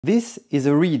This is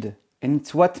a reed, and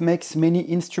it's what makes many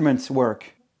instruments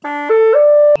work.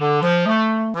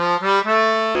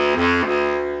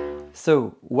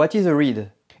 So, what is a reed?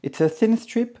 It's a thin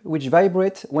strip which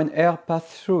vibrates when air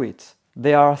passes through it.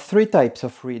 There are three types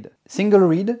of reed. Single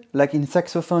reed, like in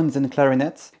saxophones and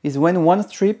clarinets, is when one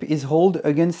strip is held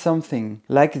against something,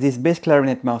 like this bass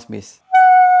clarinet mouthpiece.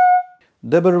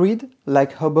 Double reed,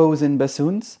 like oboes and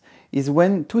bassoons, is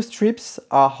when two strips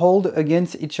are held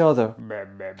against each other,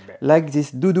 like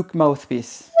this duduk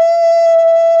mouthpiece.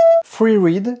 Free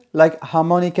reed, like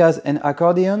harmonicas and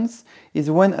accordions,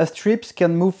 is when a strip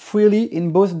can move freely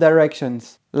in both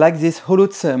directions, like this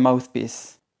Hulutze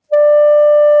mouthpiece.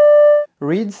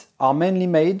 Reeds are mainly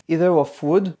made either of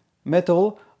wood,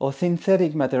 metal, or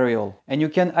synthetic material, and you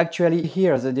can actually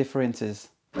hear the differences.